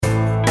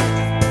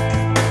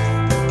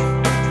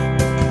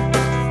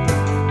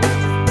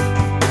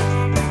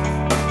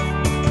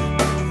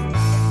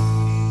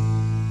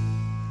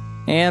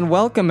And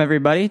welcome,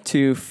 everybody,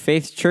 to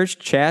Faith Church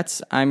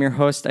Chats. I'm your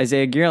host,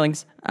 Isaiah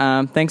Geerlings.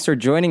 Thanks for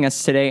joining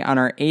us today on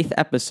our 8th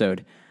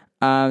episode.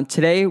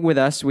 Today with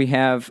us, we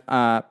have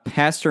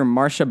Pastor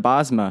Marcia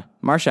Bosma.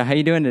 Marcia, how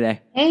you doing today?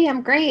 Hey,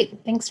 I'm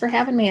great. Thanks for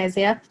having me,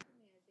 Isaiah.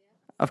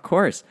 Of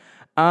course.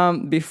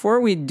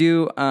 Before we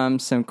do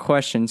some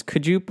questions,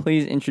 could you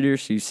please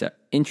introduce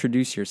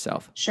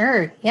yourself?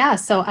 Sure. Yeah.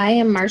 So I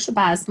am Marcia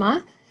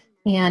Bosma,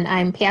 and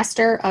I'm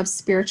pastor of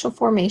spiritual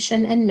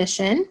formation and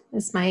mission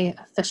is my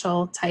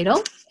official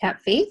title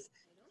at Faith.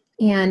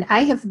 And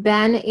I have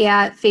been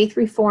at Faith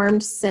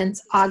Reformed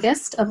since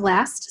August of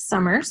last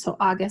summer, so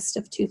August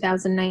of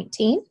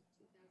 2019.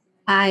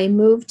 I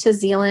moved to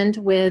Zeeland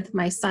with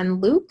my son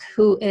Luke,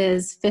 who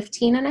is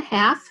 15 and a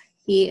half.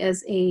 He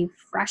is a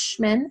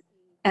freshman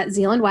at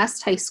Zeeland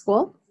West High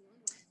School.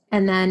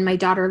 And then my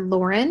daughter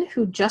Lauren,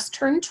 who just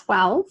turned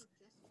 12,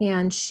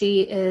 and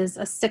she is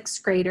a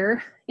 6th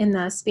grader in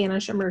the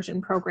Spanish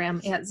immersion program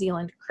at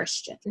Zeeland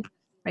Christian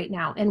right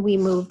now. And we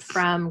moved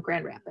from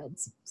Grand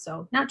Rapids,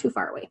 so not too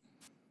far away.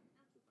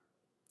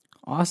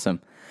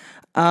 Awesome.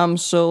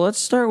 So let's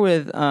start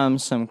with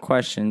some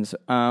questions.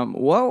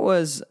 What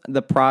was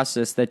the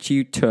process that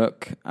you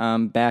took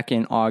back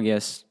in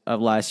August of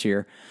last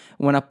year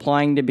when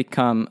applying to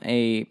become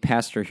a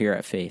pastor here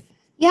at Faith?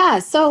 Yeah,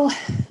 so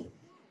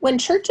when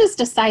churches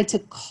decide to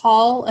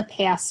call a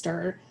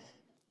pastor,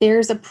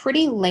 there's a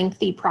pretty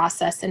lengthy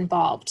process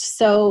involved.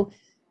 So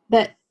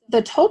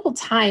the total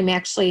time,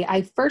 actually,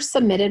 I first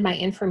submitted my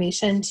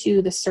information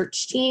to the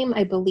search team,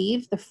 I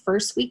believe, the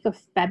first week of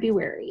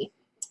February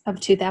of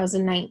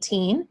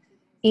 2019.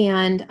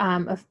 And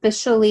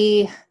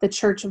officially, the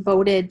church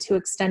voted to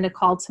extend a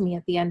call to me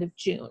at the end of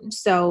June.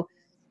 So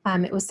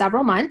it was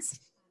several months.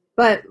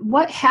 But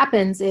what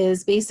happens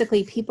is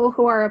basically people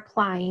who are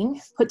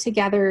applying put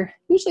together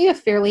usually a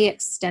fairly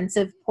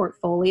extensive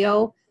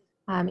portfolio,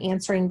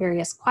 answering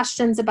various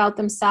questions about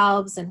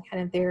themselves and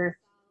kind of their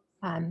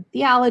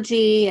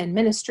theology and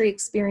ministry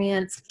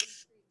experience.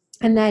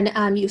 And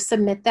then you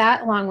submit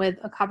that along with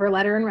a cover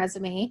letter and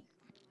resume,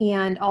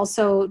 and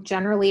also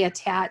generally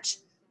attach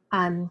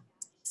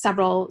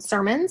several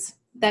sermons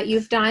that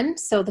you've done.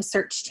 So the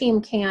search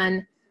team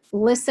can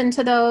listen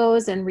to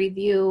those and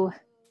review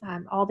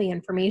all the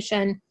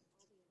information.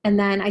 And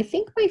then I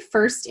think my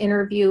first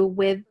interview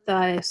with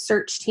the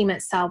search team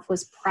itself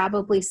was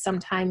probably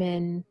sometime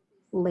in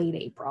late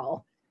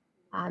April.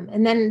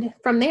 And then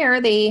from there,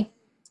 they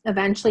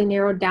eventually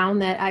narrowed down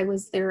that I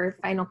was their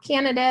final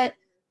candidate.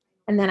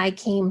 And then I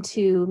came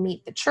to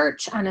meet the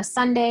church on a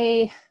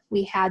Sunday.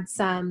 We had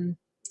some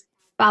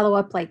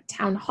follow-up like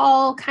town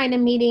hall kind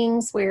of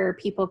meetings where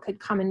people could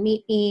come and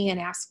meet me and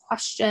ask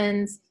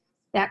questions,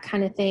 that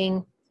kind of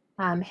thing.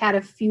 Had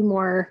a few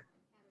more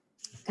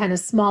kind of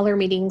smaller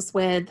meetings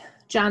with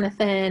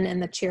Jonathan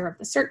and the chair of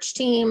the search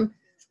team.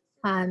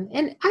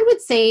 And I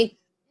would say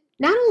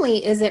not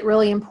only is it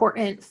really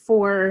important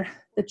for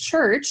the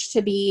church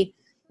to be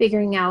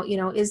figuring out,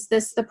 is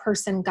this the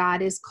person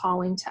God is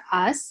calling to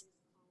us?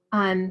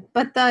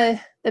 But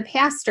the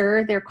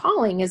pastor they're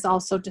calling is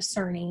also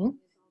discerning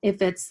if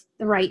it's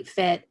the right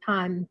fit.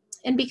 And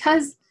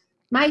because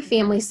my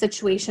family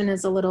situation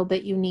is a little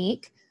bit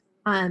unique,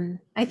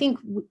 I think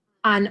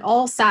on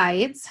all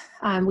sides,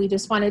 we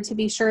just wanted to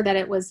be sure that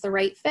it was the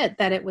right fit,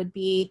 that it would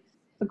be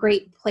a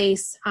great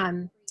place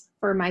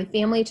for my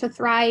family to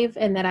thrive,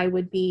 and that I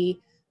would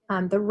be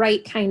the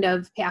right kind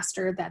of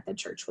pastor that the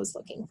church was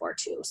looking for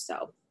too.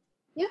 So,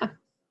 yeah.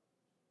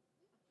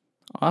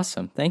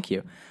 Awesome. Thank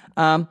you.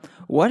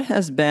 What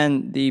has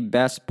been the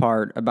best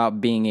part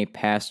about being a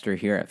pastor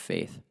here at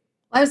Faith?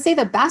 I would say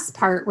the best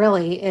part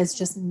really is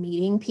just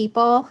meeting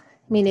people.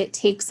 I mean, it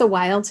takes a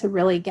while to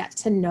really get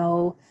to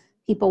know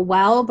people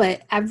well,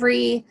 but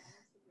every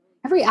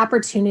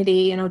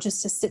opportunity,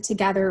 just to sit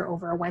together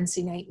over a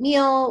Wednesday night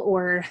meal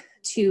or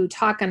to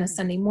talk on a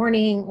Sunday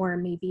morning or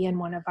maybe in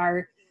one of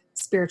our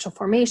spiritual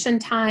formation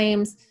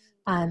times.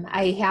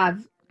 I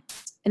have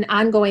an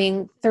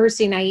ongoing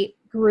Thursday night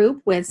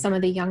group with some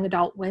of the young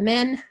adult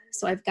women,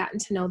 so I've gotten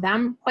to know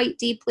them quite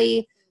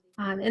deeply.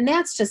 And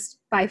that's just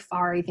by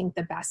far, I think,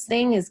 the best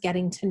thing is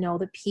getting to know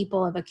the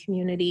people of a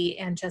community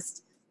and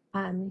just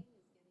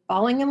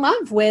falling in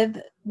love with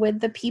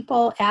the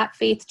people at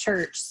Faith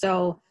Church.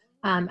 So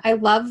I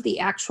love the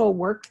actual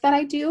work that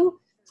I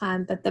do,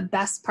 but the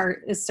best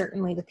part is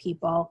certainly the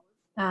people.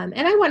 And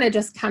I want to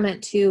just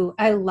comment too,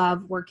 I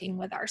love working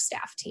with our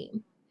staff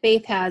team.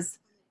 Faith has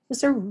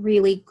just a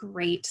really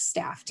great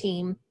staff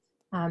team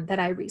that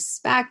I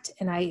respect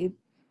and I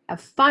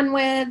have fun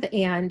with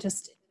and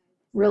just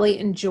really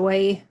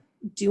enjoy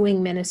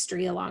doing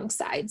ministry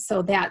alongside.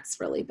 So that's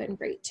really been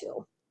great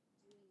too.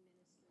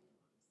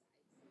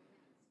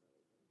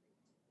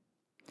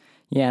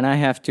 Yeah, and I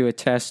have to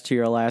attest to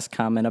your last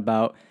comment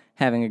about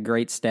having a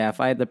great staff.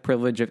 I had the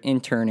privilege of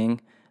interning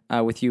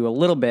with you a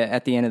little bit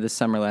at the end of the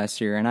summer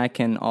last year, and I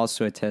can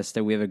also attest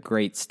that we have a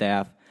great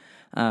staff.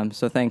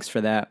 So thanks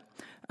for that.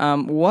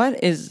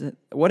 What is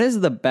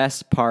the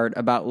best part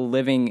about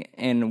living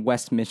in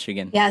West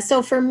Michigan? Yeah,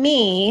 so for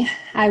me,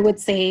 I would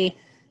say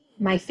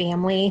my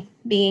family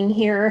being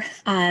here.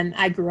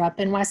 I grew up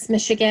in West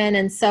Michigan,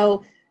 and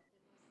so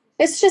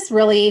it's just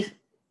really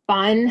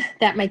fun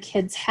that my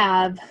kids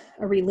have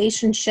a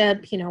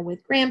relationship,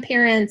 with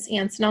grandparents,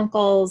 aunts and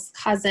uncles,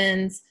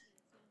 cousins.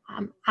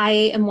 I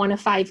am one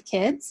of 5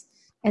 kids.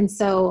 And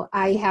so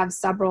I have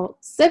several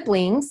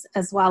siblings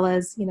as well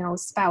as,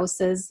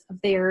 spouses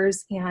of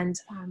theirs and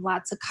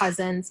lots of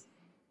cousins.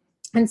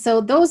 And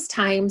so those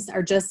times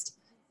are just,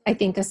 I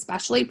think,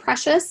 especially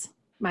precious.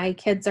 My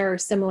kids are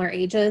similar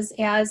ages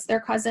as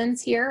their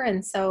cousins here.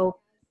 And so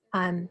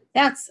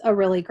that's a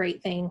really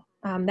great thing.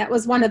 That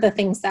was one of the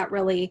things that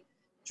really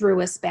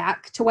drew us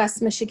back to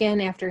West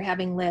Michigan after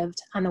having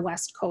lived on the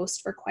West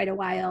Coast for quite a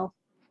while.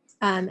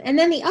 And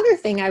then the other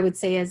thing I would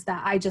say is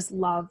that I just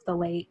love the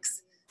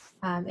lakes.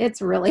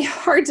 It's really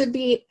hard to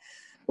beat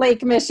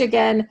Lake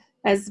Michigan,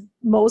 as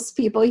most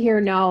people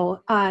here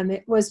know.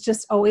 It was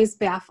just always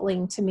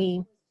baffling to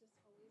me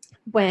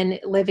when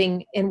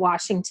living in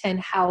Washington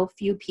how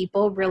few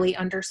people really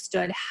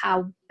understood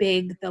how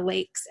big the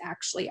lakes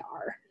actually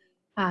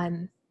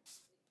are.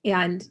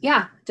 And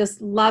yeah,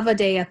 just love a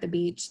day at the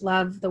beach,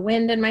 love the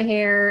wind in my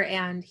hair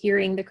and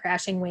hearing the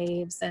crashing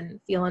waves and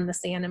feeling the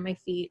sand in my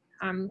feet.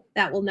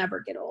 That will never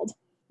get old.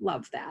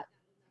 Love that.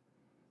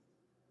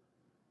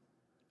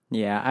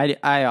 Yeah,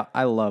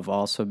 I love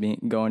also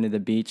going to the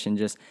beach and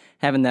just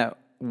having that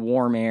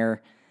warm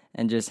air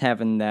and just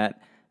having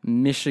that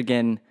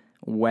Michigan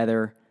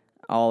weather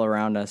all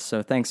around us.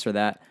 So thanks for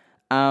that.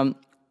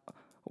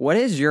 What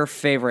is your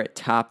favorite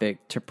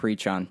topic to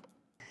preach on?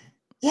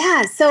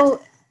 Yeah,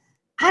 so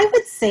I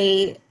would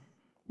say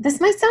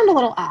this might sound a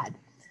little odd,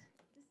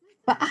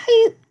 but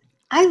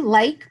I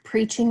like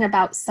preaching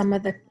about some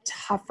of the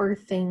tougher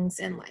things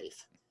in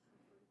life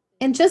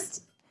and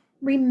just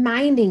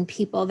reminding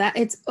people that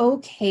it's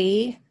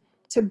okay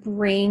to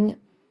bring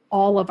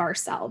all of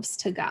ourselves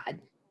to God,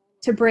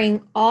 to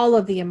bring all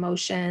of the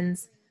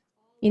emotions,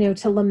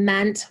 to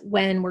lament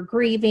when we're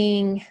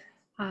grieving,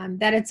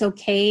 that it's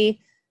okay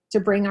to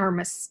bring our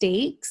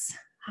mistakes,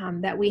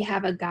 that we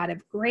have a God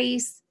of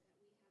grace.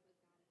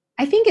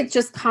 I think it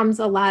just comes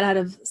a lot out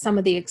of some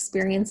of the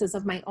experiences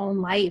of my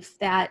own life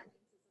that,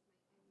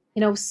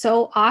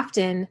 so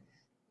often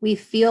we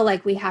feel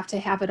like we have to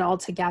have it all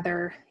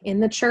together in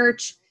the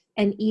church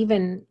and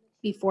even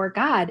before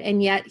God.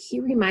 And yet he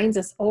reminds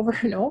us over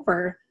and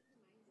over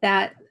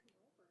that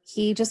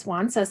he just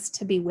wants us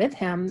to be with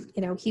him.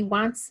 He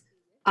wants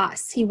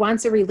us. He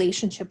wants a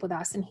relationship with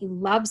us, and he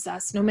loves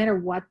us no matter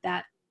what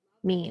that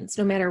means,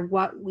 no matter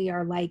what we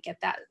are like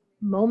at that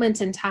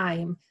moment in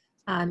time.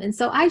 And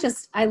so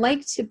I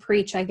like to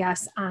preach, I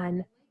guess,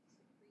 on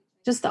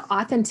just the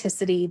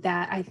authenticity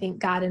that I think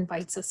God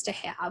invites us to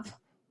have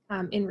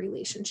in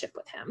relationship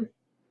with him.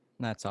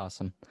 That's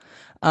awesome.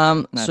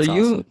 So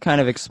you kind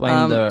of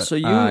explained your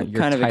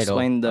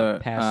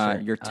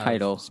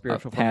title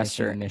spiritual of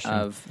pastor formation and mission.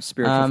 of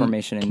spiritual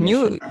formation and Can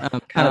mission. you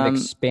kind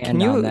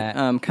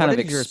of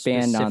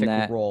expand on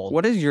that?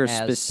 What is your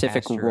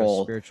specific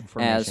role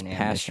as as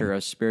pastor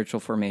of spiritual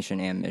formation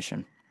and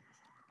mission?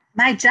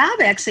 My job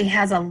actually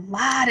has a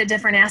lot of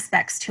different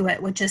aspects to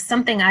it, which is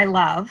something I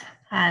love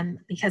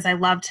because I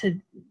love to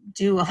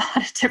do a lot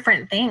of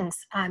different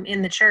things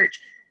in the church.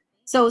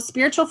 So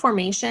spiritual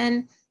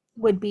formation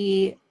would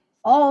be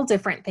all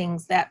different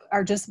things that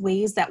are just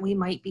ways that we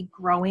might be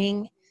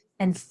growing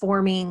and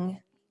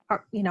forming,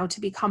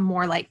 to become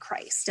more like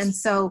Christ. And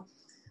so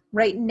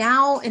right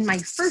now in my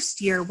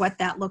first year, what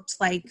that looked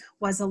like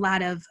was a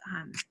lot of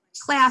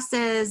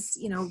classes,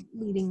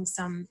 leading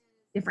some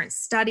different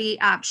study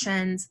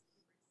options.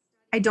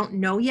 I don't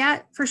know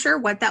yet for sure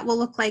what that will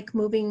look like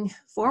moving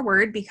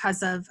forward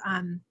because of,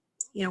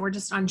 we're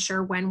just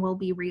unsure when we'll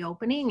be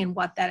reopening and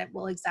what that it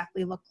will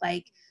exactly look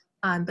like.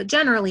 But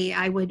generally,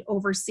 I would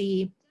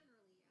oversee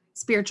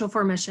spiritual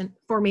formation,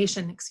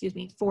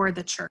 for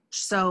the church.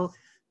 So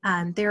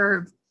there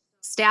are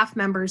staff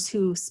members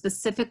who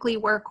specifically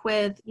work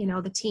with,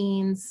 the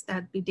teens.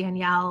 That'd be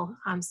Danielle,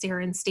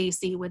 Sarah, and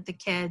Stacy with the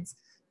kids.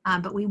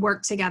 But we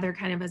work together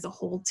kind of as a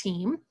whole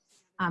team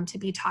to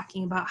be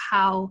talking about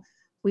how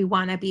we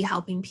want to be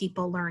helping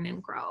people learn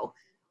and grow.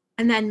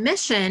 And then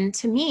mission,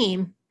 to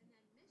me,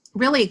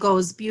 really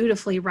goes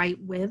beautifully right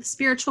with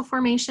spiritual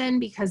formation,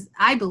 because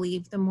I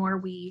believe the more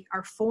we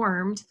are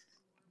formed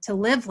to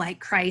live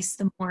like Christ,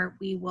 the more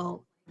we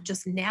will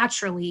just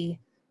naturally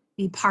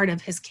be part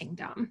of his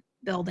kingdom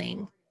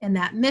building. And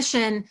that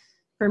mission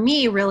for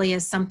me really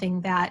is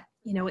something that,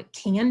 it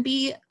can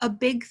be a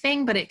big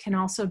thing, but it can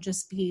also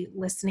just be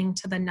listening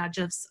to the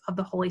nudges of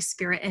the Holy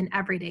Spirit in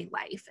everyday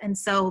life. And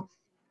so,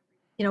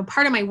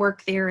 part of my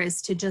work there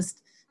is to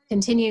just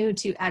continue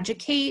to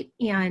educate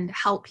and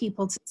help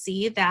people to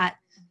see that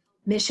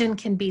mission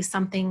can be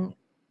something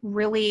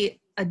really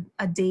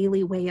a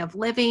daily way of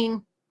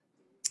living,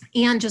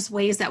 and just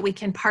ways that we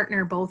can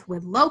partner both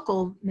with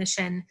local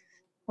mission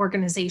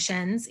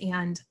organizations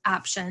and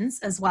options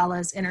as well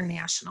as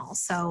international.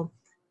 So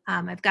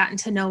I've gotten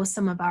to know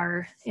some of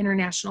our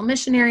international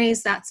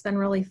missionaries. That's been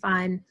really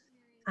fun.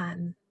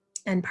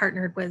 and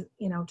partnered with,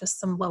 just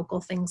some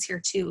local things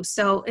here too.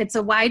 So it's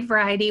a wide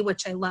variety,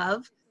 which I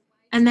love.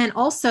 And then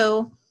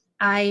also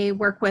I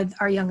work with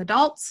our young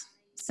adults.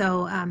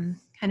 So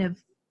kind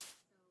of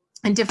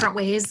in different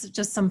ways,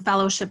 just some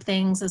fellowship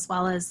things, as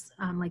well as,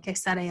 like I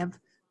said, I have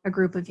a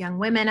group of young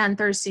women on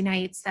Thursday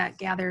nights that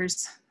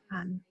gathers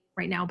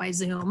right now by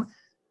Zoom,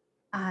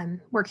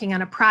 working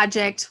on a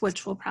project,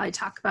 which we'll probably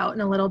talk about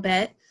in a little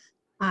bit,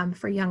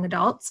 for young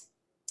adults.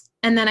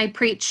 And then I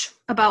preach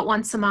about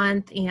once a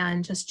month,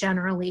 and just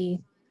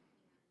generally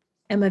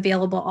am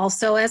available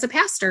also as a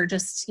pastor,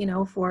 just,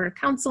 for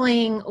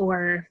counseling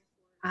or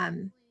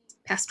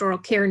pastoral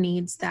care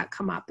needs that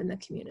come up in the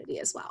community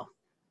as well.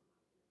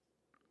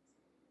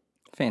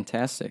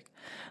 Fantastic.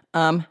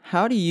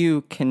 How do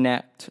you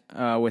connect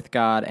with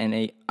God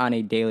on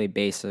a daily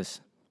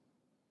basis?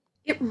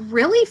 It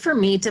really, for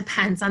me,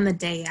 depends on the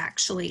day,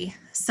 actually.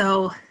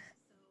 So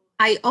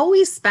I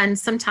always spend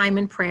some time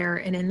in prayer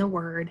and in the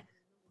Word.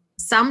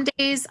 Some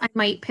days I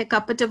might pick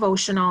up a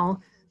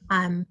devotional.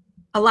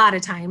 A lot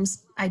of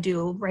times I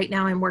do. Right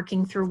now I'm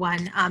working through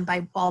one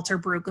by Walter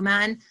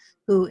Brueggemann,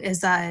 who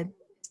is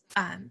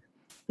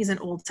he's an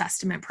Old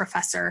Testament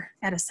professor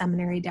at a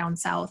seminary down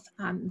south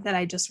that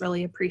I just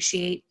really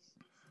appreciate.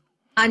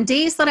 On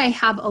days that I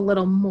have a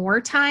little more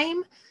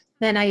time,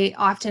 then I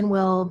often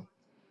will,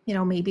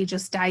 maybe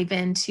just dive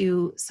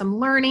into some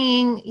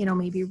learning,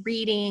 maybe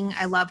reading.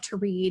 I love to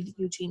read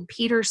Eugene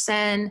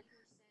Peterson,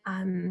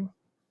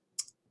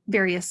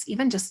 various,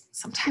 even just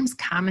sometimes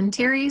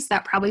commentaries.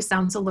 That probably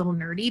sounds a little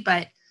nerdy,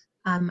 but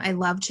I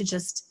love to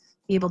just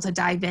be able to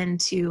dive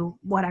into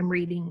what I'm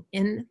reading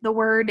in the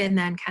Word and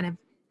then kind of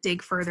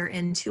dig further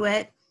into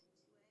it.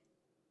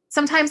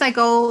 Sometimes I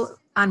go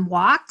on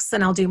walks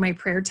and I'll do my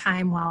prayer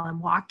time while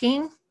I'm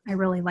walking. I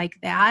really like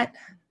that.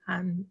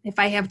 If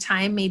I have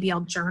time, maybe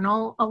I'll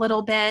journal a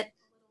little bit.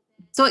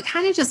 So it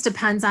kind of just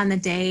depends on the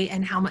day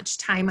and how much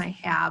time I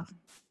have.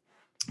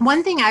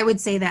 One thing I would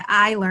say that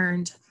I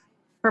learned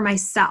for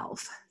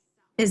myself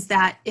is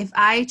that if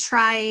I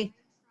try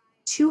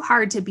too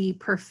hard to be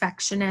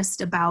perfectionist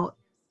about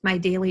my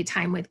daily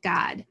time with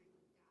God,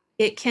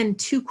 it can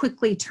too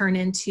quickly turn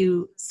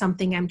into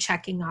something I'm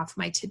checking off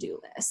my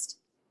to-do list.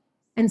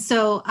 And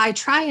so I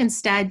try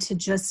instead to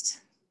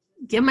just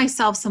give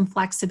myself some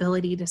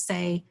flexibility to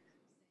say,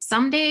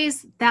 some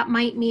days that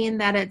might mean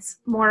that it's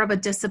more of a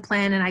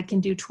discipline and I can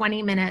do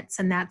 20 minutes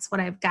and that's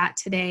what I've got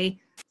today.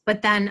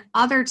 But then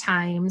other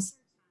times,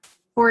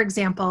 for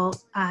example,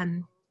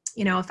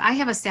 if I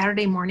have a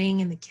Saturday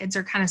morning and the kids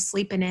are kind of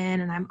sleeping in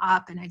and I'm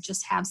up and I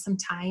just have some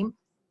time,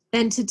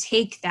 then to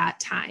take that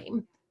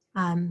time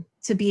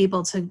to be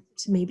able to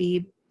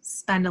maybe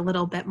spend a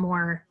little bit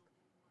more,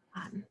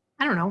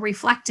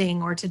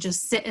 reflecting, or to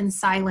just sit in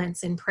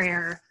silence in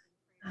prayer.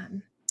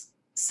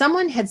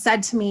 Someone had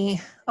said to me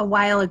a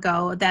while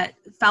ago that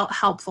felt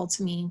helpful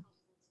to me,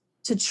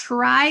 to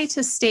try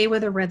to stay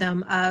with a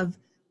rhythm of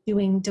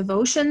doing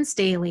devotions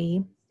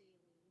daily,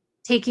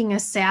 taking a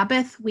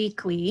Sabbath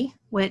weekly,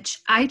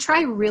 which I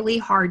try really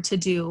hard to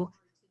do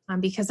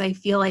because I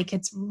feel like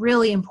it's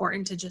really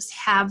important to just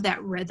have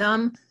that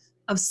rhythm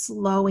of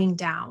slowing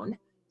down.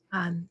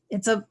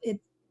 It's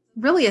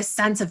really a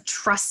sense of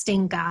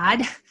trusting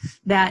God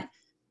that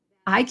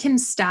I can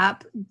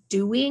stop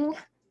doing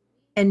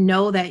and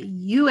know that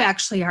you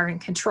actually are in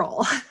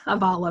control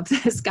of all of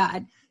this,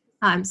 God.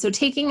 So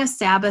taking a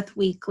Sabbath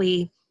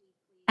weekly,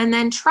 and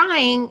then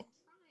trying,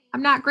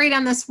 I'm not great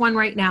on this one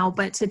right now,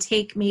 but to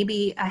take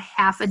maybe a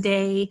half a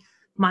day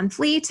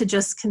monthly to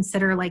just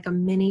consider like a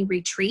mini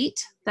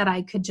retreat that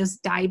I could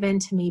just dive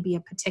into maybe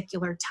a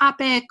particular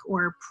topic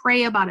or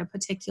pray about a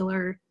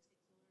particular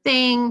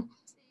thing,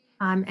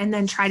 and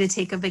then try to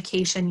take a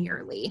vacation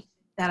yearly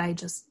that I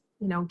just,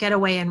 get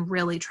away and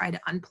really try to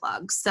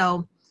unplug.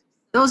 So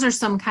those are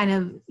some kind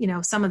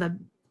of, some of the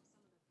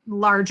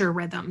larger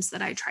rhythms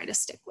that I try to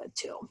stick with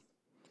too.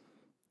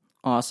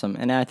 Awesome.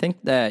 And I think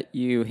that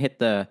you hit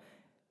the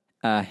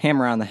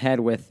hammer on the head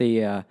with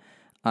the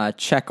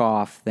check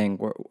off thing.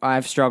 Where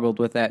I've struggled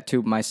with that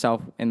too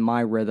myself in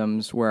my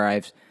rhythms where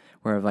I've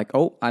like,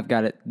 oh, I've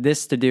got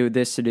this to do,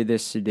 this to do,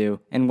 this to do.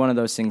 And one of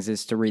those things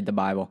is to read the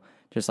Bible.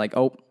 Just like,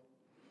 oh,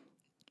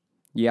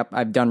 yep,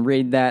 I've done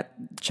read that,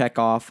 check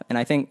off. And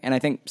I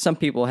think some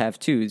people have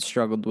too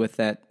struggled with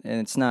that. And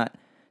it's not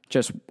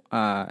just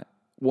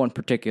one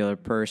particular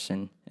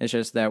person. It's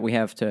just that we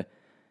have to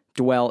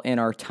dwell in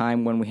our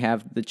time when we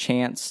have the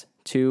chance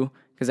to,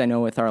 because I know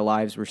with our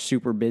lives we're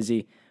super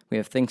busy. We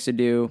have things to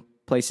do,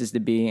 places to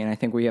be, and I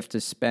think we have to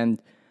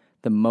spend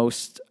the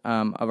most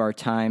of our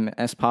time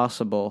as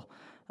possible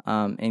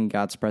in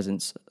God's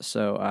presence.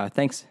 So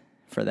thanks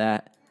for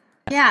that.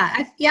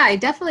 Yeah, I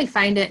definitely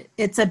find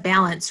it's a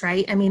balance,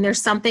 right? I mean,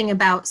 there's something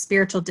about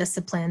spiritual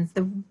disciplines.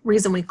 The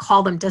reason we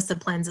call them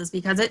disciplines is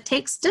because it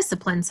takes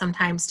discipline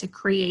sometimes to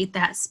create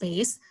that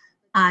space.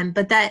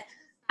 But that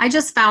I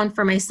just found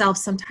for myself,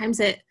 sometimes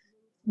it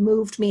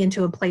moved me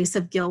into a place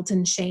of guilt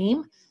and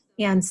shame.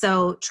 And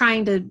so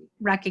trying to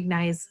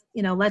recognize,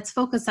 let's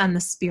focus on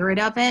the spirit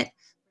of it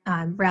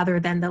rather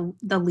than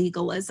the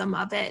legalism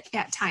of it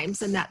at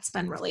times. And that's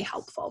been really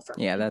helpful for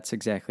me. Yeah, that's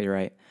exactly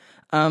right.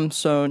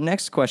 So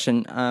next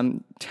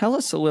question, tell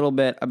us a little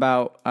bit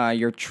about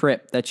your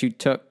trip that you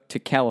took to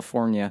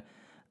California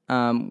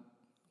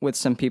with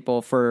some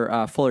people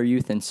for Fuller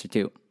Youth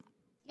Institute.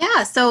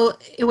 Yeah, so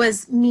it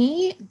was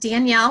me,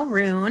 Danielle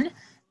Roon,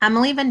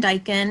 Emily Van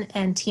Dyken,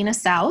 and Tina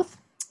South.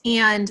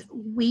 And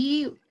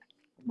we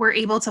were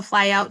able to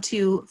fly out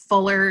to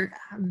Fuller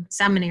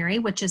Seminary,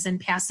 which is in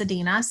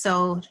Pasadena,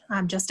 so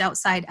just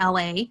outside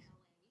LA.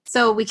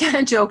 So we kind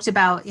of joked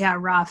about,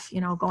 rough,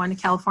 going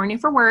to California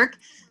for work.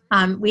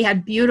 We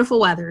had beautiful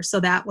weather,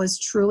 so that was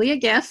truly a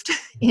gift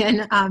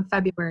in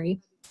February.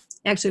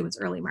 Actually, it was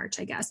early March,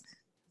 I guess.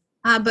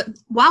 But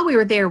while we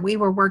were there, we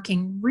were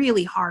working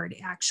really hard,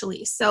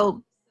 actually.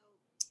 So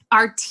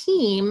our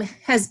team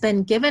has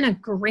been given a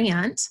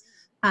grant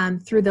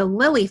through the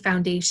Lilly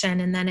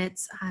Foundation, and then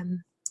it's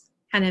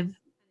kind of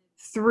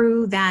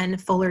through then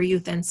Fuller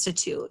Youth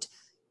Institute.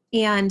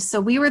 And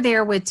so we were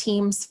there with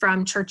teams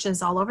from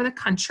churches all over the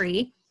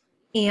country,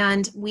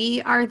 and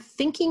we are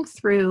thinking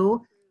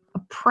through a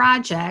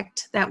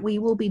project that we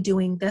will be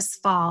doing this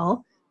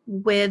fall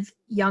with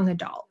young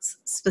adults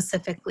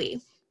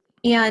specifically.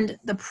 And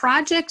the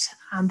project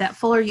that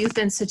Fuller Youth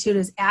Institute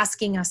is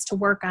asking us to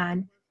work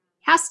on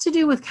has to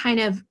do with kind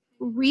of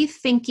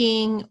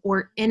rethinking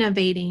or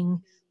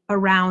innovating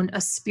around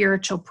a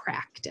spiritual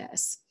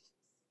practice.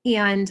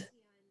 And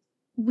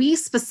we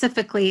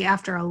specifically,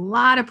 after a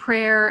lot of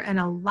prayer and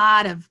a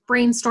lot of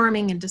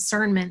brainstorming and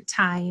discernment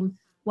time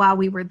while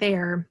we were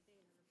there,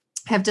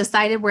 have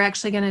decided we're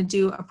actually going to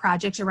do a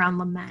project around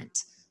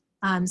lament.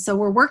 So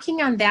we're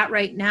working on that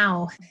right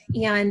now.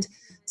 And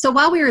so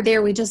while we were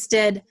there, we just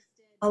did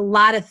a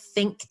lot of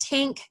think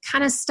tank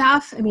kind of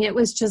stuff. I mean, it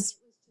was just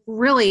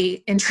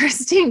really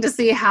interesting to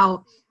see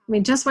how,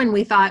 just when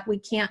we thought we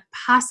can't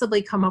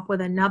possibly come up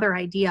with another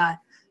idea,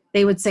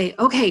 they would say,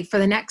 okay, for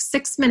the next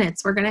 6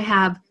 minutes, we're going to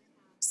have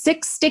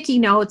 6 sticky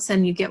notes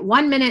and you get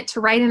 1 minute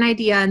to write an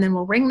idea, and then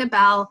we'll ring the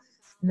bell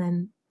and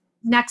then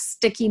next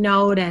sticky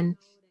note. And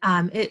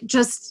it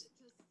just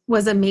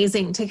was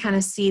amazing to kind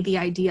of see the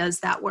ideas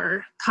that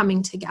were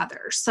coming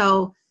together.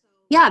 So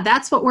yeah,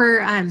 that's what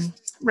we're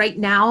right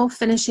now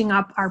finishing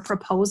up our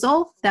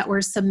proposal that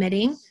we're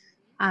submitting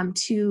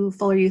to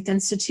Fuller Youth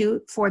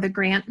Institute for the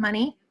grant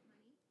money.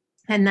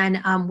 And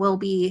then we'll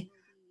be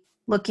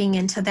looking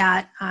into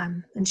that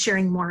and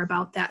sharing more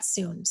about that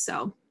soon.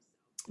 So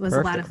it was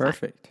a lot of fun.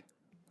 Perfect.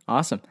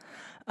 Awesome.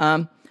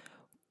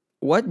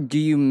 What do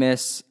you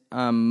miss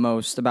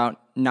most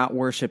about not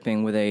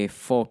worshiping with a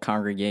full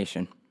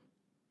congregation?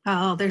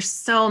 Oh, there's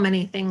so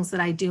many things that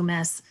I do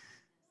miss.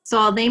 So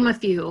I'll name a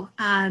few.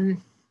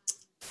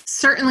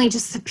 Certainly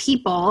just the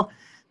people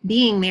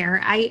being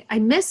there. I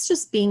miss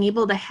just being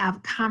able to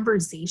have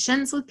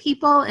conversations with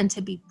people and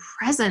to be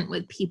present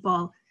with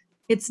people.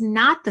 It's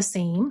not the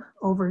same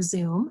over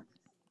Zoom.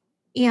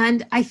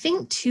 And I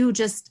think too,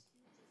 just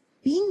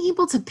being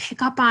able to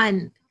pick up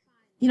on,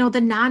 the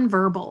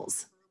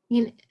nonverbals.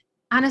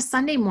 On a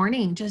Sunday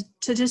morning,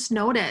 just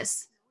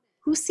notice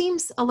who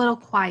seems a little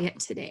quiet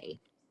today.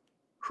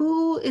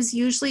 Who is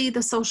usually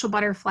the social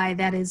butterfly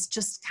that is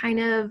just kind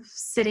of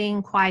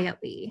sitting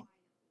quietly?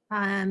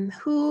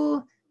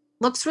 Who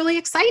looks really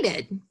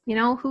excited?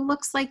 Who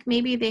looks like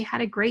maybe they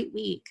had a great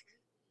week?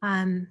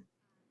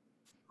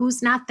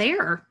 Who's not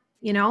there?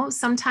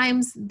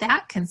 Sometimes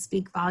that can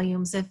speak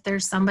volumes if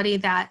there's somebody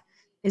that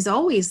is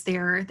always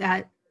there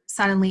that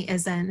suddenly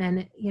isn't.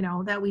 And,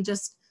 that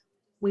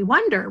we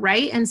wonder,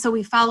 right? And so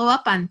we follow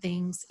up on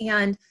things.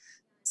 And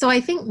so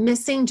I think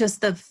missing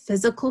just the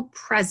physical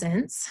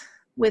presence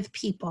with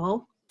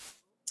people.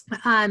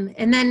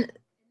 And then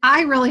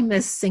I really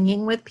miss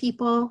singing with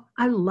people.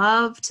 I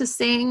love to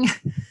sing,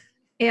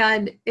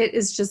 and it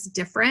is just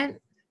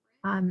different.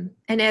 And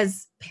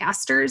as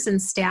pastors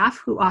and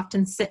staff who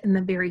often sit in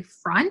the very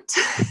front,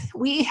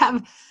 we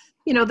have,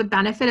 the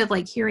benefit of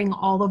like hearing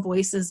all the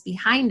voices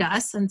behind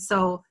us. And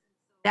so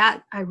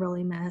that I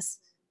really miss.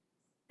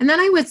 And then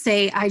I would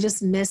say I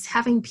just miss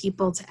having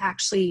people to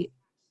actually,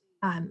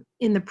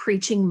 in the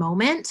preaching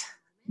moment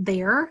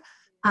there,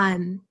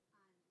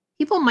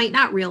 people might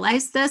not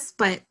realize this,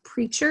 but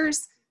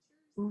preachers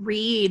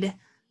read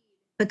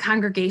the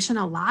congregation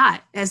a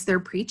lot as they're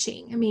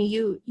preaching.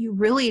 You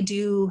really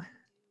do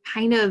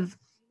kind of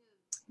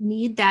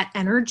need that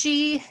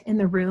energy in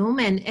the room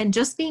and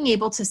just being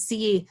able to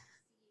see,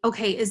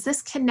 okay, is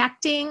this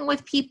connecting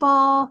with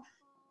people?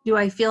 Do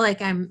I feel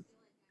like am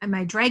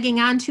I dragging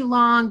on too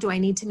long? Do I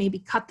need to maybe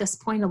cut this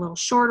point a little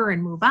shorter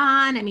and move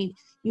on?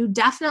 You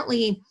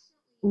definitely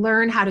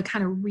learn how to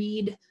kind of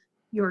read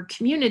your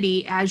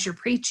community as you're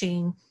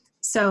preaching.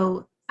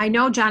 So I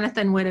know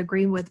Jonathan would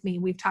agree with me.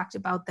 We've talked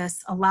about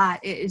this a lot.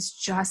 It is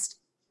just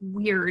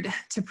weird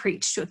to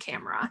preach to a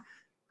camera.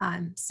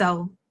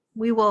 So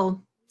we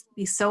will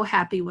be so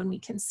happy when we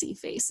can see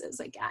faces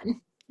again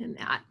in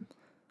that.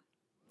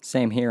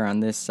 Same here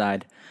on this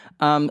side.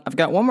 I've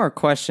got one more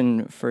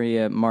question for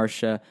you,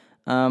 Marcia.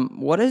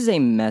 What is a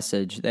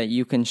message that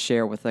you can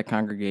share with the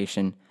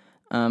congregation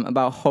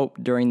about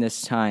hope during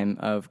this time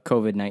of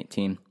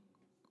COVID-19?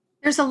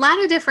 There's a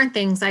lot of different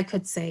things I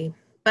could say,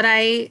 but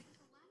I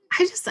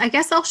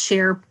guess I'll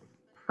share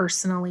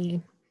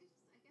personally.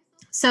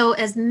 So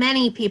as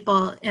many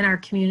people in our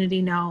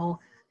community know,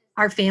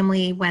 our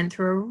family went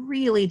through a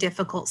really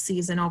difficult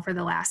season over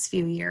the last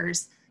few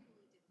years.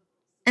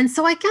 And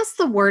so I guess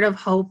the word of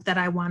hope that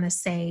I want to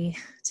say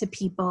to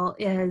people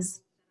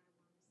is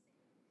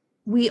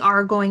we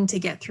are going to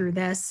get through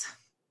this.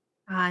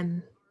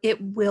 It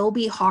will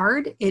be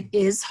hard. It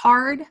is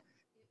hard.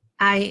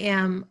 I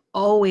am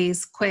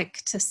always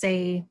quick to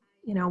say,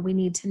 we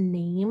need to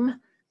name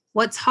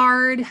what's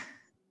hard.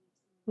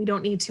 We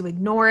don't need to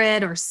ignore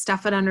it or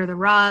stuff it under the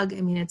rug.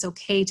 I mean, it's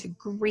okay to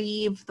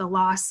grieve the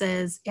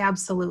losses.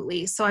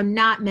 Absolutely. So I'm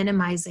not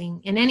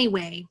minimizing in any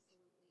way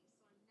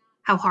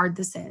how hard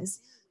this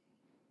is.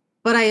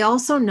 But I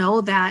also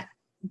know that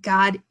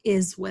God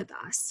is with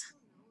us.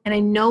 And I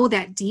know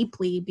that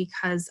deeply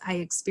because I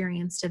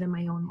experienced it in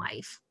my own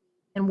life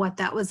and what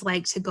that was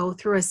like to go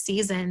through a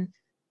season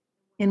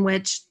in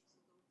which,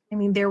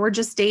 there were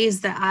just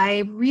days that I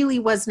really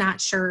was not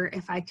sure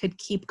if I could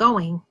keep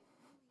going.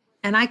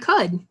 And I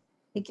could.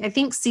 I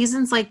think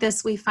seasons like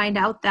this, we find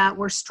out that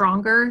we're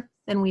stronger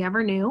than we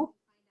ever knew.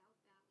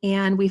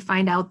 And we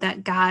find out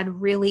that God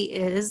really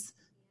is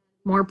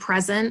more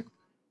present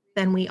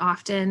than we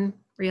often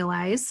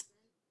realize.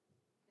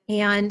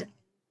 And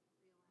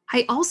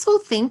I also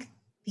think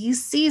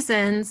these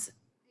seasons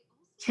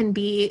can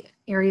be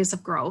areas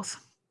of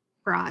growth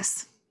for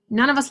us.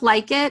 None of us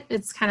like it.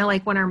 It's kind of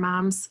like when our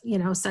moms,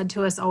 said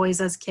to us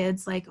always as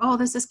kids, like, oh,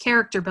 this is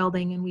character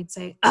building. And we'd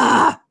say,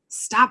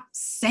 stop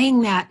saying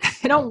that.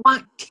 I don't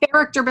want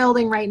character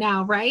building right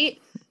now,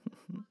 right?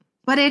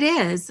 But it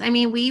is.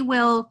 We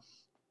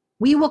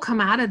will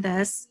come out of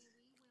this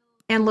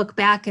and look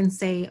back and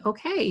say,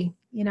 okay,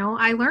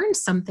 I learned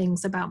some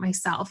things about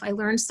myself. I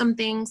learned some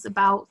things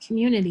about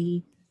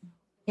community.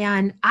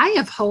 And I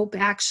have hope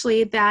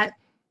actually that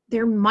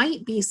there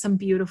might be some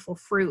beautiful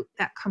fruit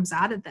that comes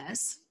out of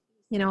this,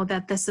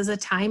 that this is a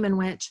time in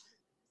which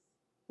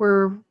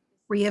we're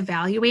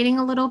reevaluating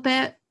a little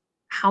bit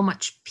how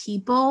much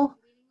people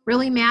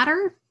really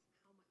matter.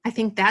 I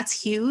think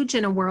that's huge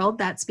in a world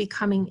that's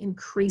becoming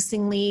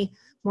increasingly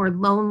more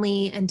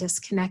lonely and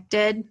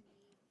disconnected.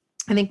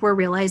 I think we're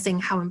realizing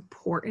how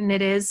important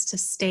it is to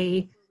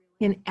stay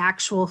in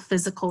actual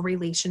physical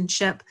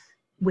relationship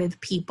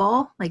with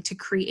people, like to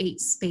create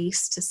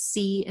space to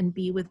see and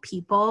be with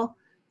people.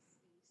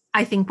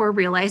 I think we're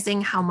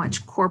realizing how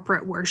much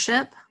corporate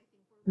worship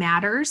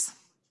matters,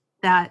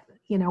 that,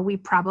 we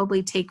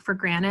probably take for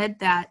granted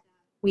that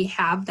we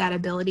have that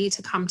ability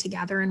to come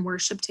together and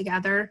worship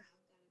together.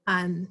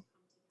 And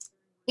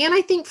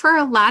I think for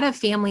a lot of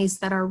families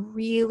that are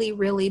really,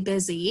 really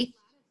busy,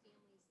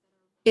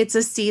 it's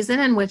a season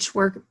in which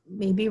we're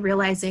maybe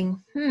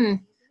realizing,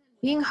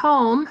 being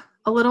home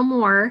a little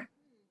more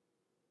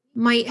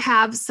might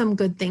have some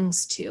good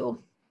things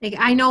too. Like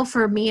I know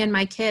for me and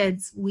my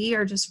kids, we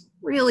are just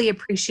really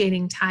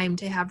appreciating time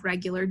to have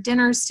regular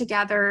dinners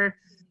together,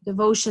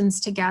 devotions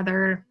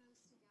together,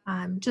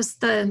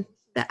 just the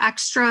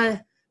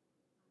extra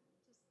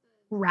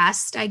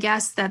rest, I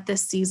guess, that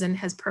this season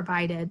has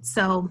provided.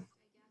 So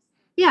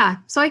yeah,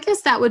 so I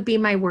guess that would be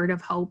my word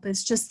of hope.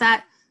 It's just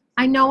that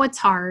I know it's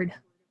hard,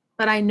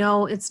 but I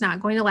know it's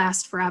not going to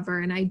last forever.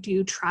 And I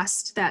do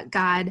trust that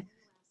God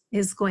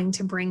is going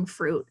to bring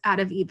fruit out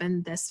of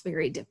even this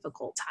very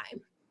difficult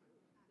time.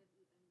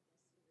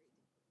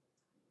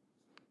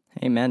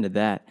 Amen to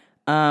that.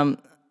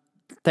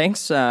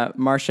 Thanks,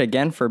 Marcia,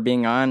 again for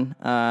being on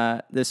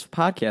this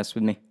podcast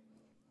with me.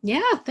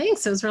 Yeah,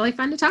 thanks. It was really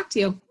fun to talk to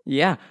you.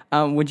 Yeah.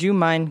 Would you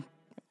mind?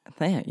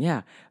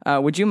 Yeah.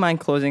 Would you mind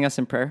closing us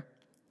in prayer?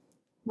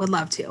 Would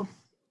love to.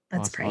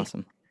 Let's pray.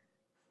 Awesome.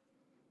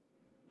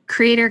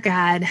 Creator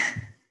God,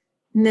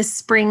 in this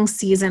spring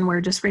season,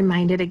 we're just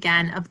reminded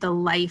again of the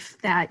life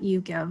that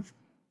you give.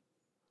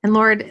 And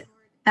Lord,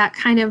 that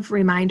kind of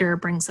reminder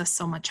brings us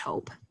so much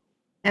hope.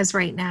 As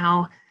right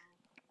now,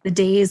 the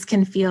days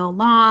can feel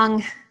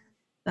long,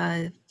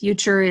 the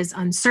future is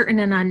uncertain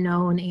and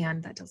unknown,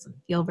 and that doesn't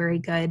feel very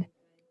good.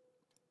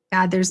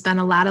 God, there's been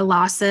a lot of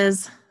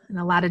losses and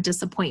a lot of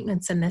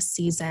disappointments in this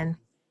season.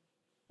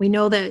 We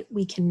know that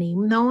we can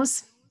name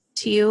those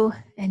to you,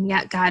 and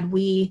yet, God,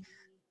 we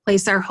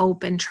place our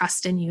hope and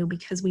trust in you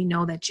because we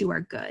know that you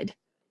are good.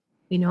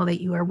 We know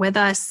that you are with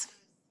us,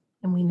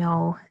 and we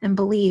know and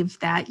believe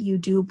that you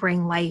do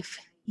bring life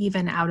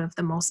even out of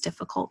the most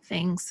difficult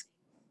things.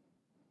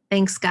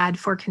 Thanks, God,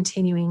 for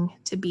continuing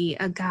to be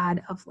a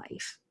God of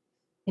life.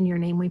 In your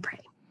name we pray.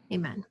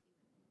 Amen.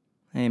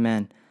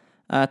 Amen.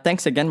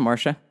 Thanks again,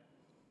 Marcia.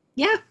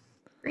 Yeah,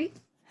 great.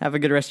 Have a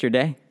good rest of your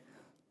day.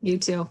 You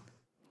too.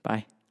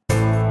 Bye.